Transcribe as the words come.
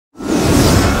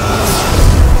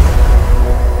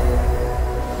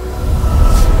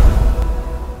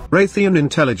Raytheon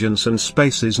Intelligence and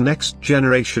Space's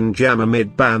next-generation jammer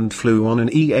mid-band flew on an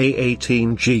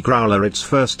EA-18G Growler its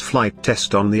first flight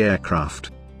test on the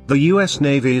aircraft. The U.S.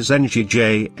 Navy's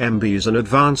NGJ-MB is an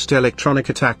advanced electronic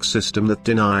attack system that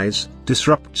denies,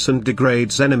 disrupts and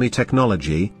degrades enemy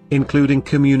technology, including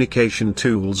communication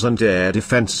tools and air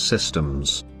defense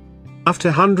systems.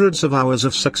 After hundreds of hours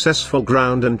of successful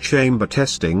ground and chamber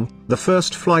testing, the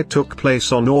first flight took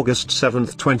place on August 7,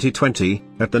 2020,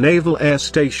 at the Naval Air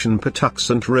Station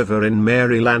Patuxent River in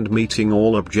Maryland, meeting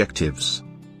all objectives.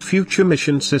 Future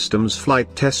mission systems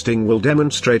flight testing will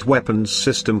demonstrate weapons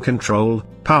system control,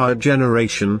 power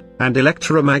generation, and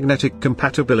electromagnetic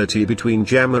compatibility between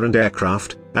jammer and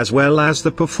aircraft, as well as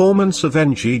the performance of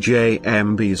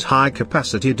NGJ-MB's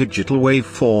high-capacity digital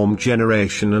waveform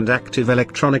generation and active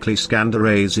electronically scanned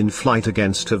arrays in flight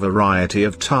against a variety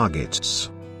of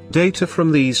targets. Data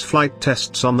from these flight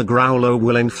tests on the Growler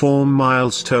will inform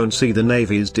Milestone C the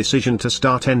Navy's decision to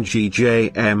start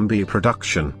NGJ-MB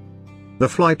production. The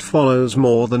flight follows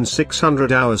more than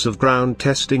 600 hours of ground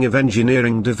testing of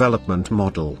Engineering Development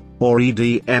Model, or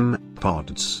EDM,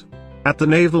 pods. At the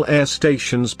Naval Air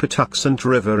Station's Patuxent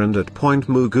River and at Point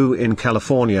Mugu in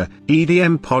California,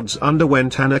 EDM pods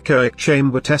underwent anechoic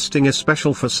chamber testing, a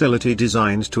special facility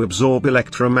designed to absorb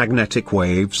electromagnetic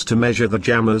waves to measure the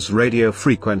jammer's radio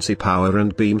frequency power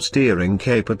and beam steering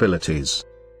capabilities.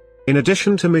 In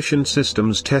addition to mission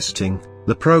systems testing,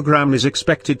 the program is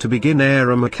expected to begin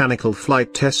aeromechanical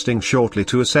flight testing shortly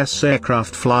to assess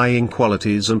aircraft flying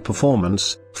qualities and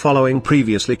performance, following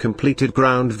previously completed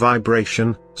ground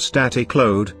vibration, static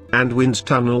load, and wind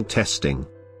tunnel testing.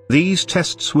 These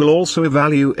tests will also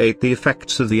evaluate the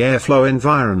effects of the airflow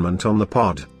environment on the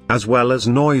pod, as well as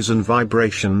noise and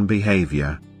vibration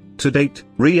behavior. To date,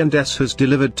 R&S has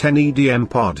delivered 10 EDM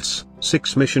pods,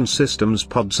 6 mission systems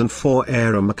pods and 4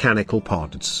 aeromechanical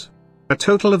pods. A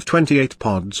total of 28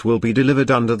 pods will be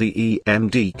delivered under the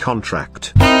EMD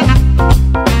contract.